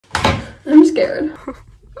scared. I'm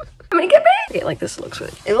gonna get bangs. Okay, like this looks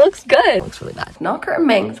really, it looks good. It looks really bad. Not curtain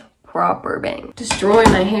bangs, proper bangs. Destroy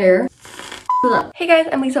my hair. Hey guys,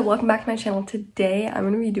 I'm Lisa. Welcome back to my channel. Today I'm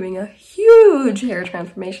gonna be doing a huge hair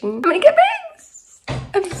transformation. I'm gonna get bangs.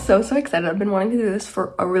 I'm so excited. I've been wanting to do this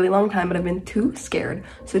for a really long time, but I've been too scared.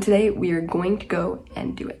 So today we are going to go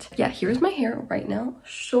and do it. Yeah, here's my hair right now.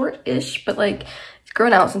 Short-ish, but like it's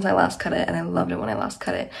grown out since I last cut it, and I loved it when I last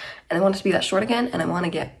cut it. And I want it to be that short again, and I want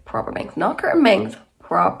to get proper bangs. Not curtain bangs,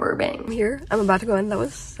 proper bangs. Here, I'm about to go in. That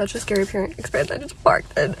was such a scary experience. I just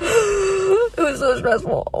parked and it was so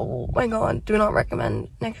stressful. Oh my god. Do not recommend.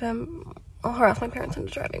 Next time I'll harass my parents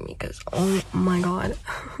into driving me because oh my god.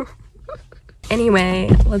 Anyway,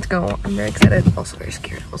 let's go. I'm very excited. Also very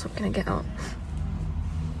scared. Also gonna get out.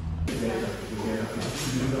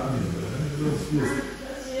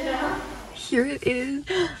 Here it is.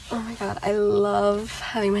 Oh my god, I love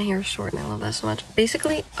having my hair short and I love that so much.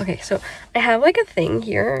 Basically, okay, so I have like a thing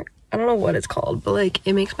here. I don't know what it's called, but like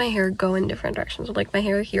it makes my hair go in different directions. So, like my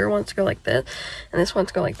hair here wants to go like this and this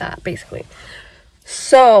wants to go like that, basically.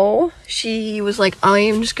 So she was like,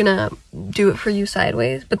 I'm just gonna do it for you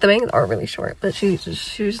sideways, but the bangs are really short. But she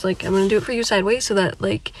was like, I'm gonna do it for you sideways so that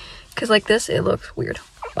like, cause like this, it looks weird.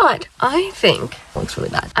 But I think, it looks really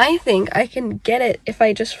bad. I think I can get it if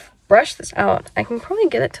I just brush this out. I can probably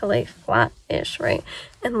get it to like flat-ish, right?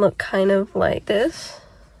 And look kind of like this,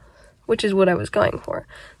 which is what I was going for.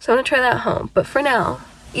 So I'm gonna try that at home. But for now,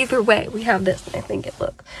 either way, we have this and I think it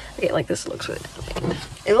looks, okay, like this looks really good.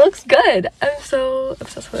 It looks good. I'm so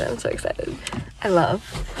obsessed with it. I'm so excited. I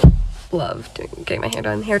love getting my hair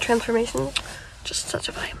done. Hair transformation, just such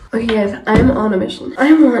a vibe. Okay guys, I'm on a mission.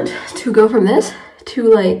 I want to go from this to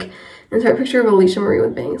like, insert a picture of Alicia Marie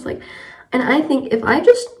with bangs. Like, and I think if I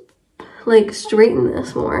just like straighten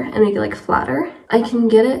this more and make it like flatter, I can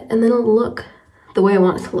get it and then it'll look the way I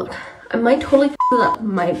want it to look. I might totally f it up,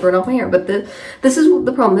 might burn off my hair, but this is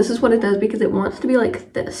the problem. This is what it does because it wants to be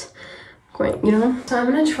like this. Great, you know? So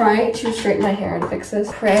I'm gonna try to straighten my hair and fix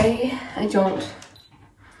this. Pray I don't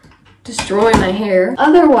destroy my hair.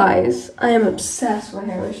 Otherwise, I am obsessed with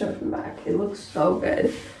my hair. Let me show it from the back. It looks so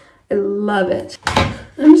good. I love it.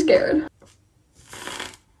 I'm scared.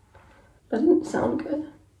 That didn't sound good.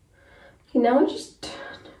 Okay, now I just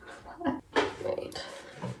flat. Right.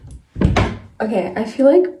 Okay, I feel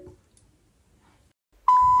like,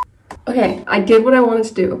 okay, I did what I wanted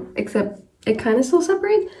to do, except it kind of still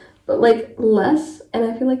separates, but like less, and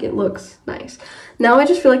I feel like it looks nice. Now I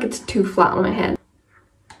just feel like it's too flat on my head.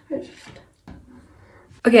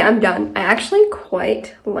 Okay, I'm done. I actually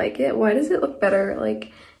quite like it. Why does it look better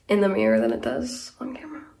like in the mirror than it does on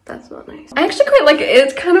camera? That's not nice. I actually quite like it.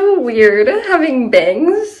 It's kind of weird having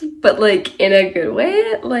bangs, but like in a good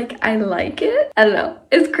way. Like I like it. I don't know.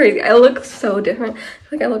 It's crazy. I look so different. I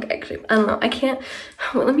feel like I look actually, I don't know. I can't,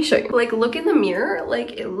 well, let me show you. Like look in the mirror,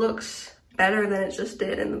 like it looks better than it just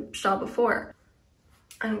did in the shot before.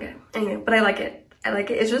 I don't get it. Anyway, but I like it. I like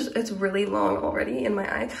it. It's just, it's really long already in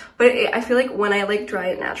my eyes. But I feel like when I like dry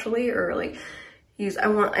it naturally or like use, I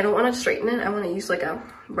don't want to straighten it. I want to use like a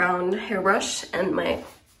round hairbrush and my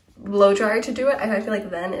blow dryer to do it. I feel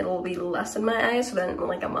like then it'll be less in my eyes, so then in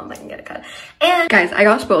like a month I can get it cut. And guys, I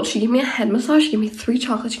got spoiled. She gave me a head massage, she gave me 3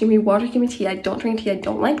 chocolates, she gave me water, she gave me tea. I don't drink tea, I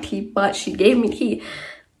don't like tea, but she gave me tea.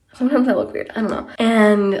 Sometimes I look weird, I don't know.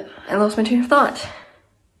 And I lost my train of thought.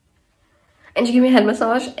 And she gave me a head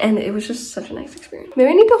massage and it was just such a nice experience.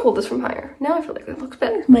 Maybe I need to hold this from higher. Now I feel like it looks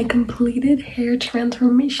better. My completed hair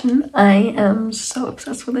transformation. I am so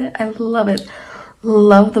obsessed with it. I love it.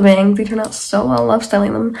 Love the bangs. They turn out so well. Love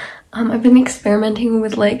styling them. I've been experimenting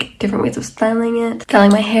with like different ways of styling it,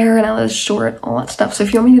 styling my hair and I was short, all that stuff. So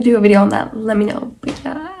if you want me to do a video on that, let me know. But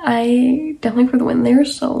yeah, I definitely for the win. They're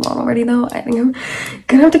so long already though. I think I'm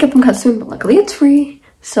gonna have to get them cut soon, but luckily it's free.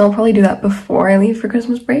 So I'll probably do that before I leave for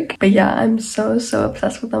Christmas break. But yeah, I'm so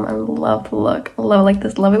obsessed with them. I love the look. I love like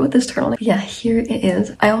this, love it with this turtleneck. Yeah, here it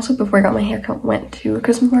is. I also, before I got my haircut, went to a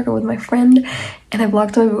Christmas market with my friend and I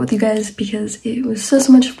vlogged some of it with you guys because it was so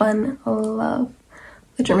much fun. I love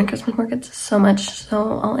the German Christmas markets so much.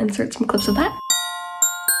 So I'll insert some clips of that.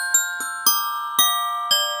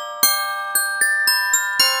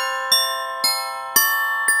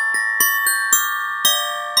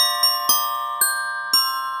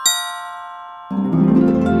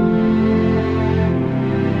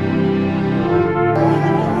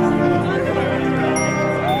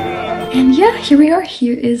 And yeah, here we are.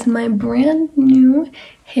 Here is my brand new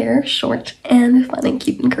hair, short and fun and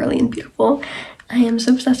cute and curly and beautiful. I am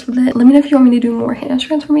so obsessed with it. Let me know if you want me to do more hair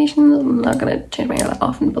transformations. I'm not gonna change my hair that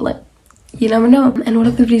often, but like You never know. And what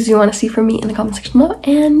other videos you want to see from me in the comment section below.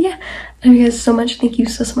 And yeah, I love you guys so much. Thank you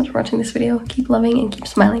so much for watching this video. Keep loving and keep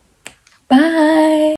smiling.